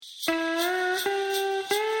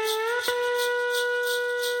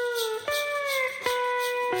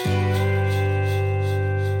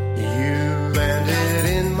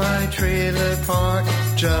my trailer park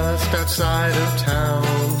just outside of town.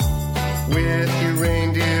 With your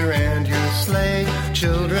reindeer and your sleigh,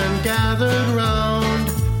 children gathered round.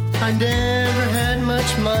 I never had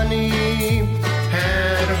much money,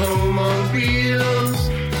 had a home on wheels,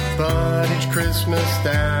 but each Christmas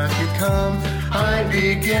that you come, I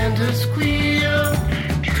begin to squeal.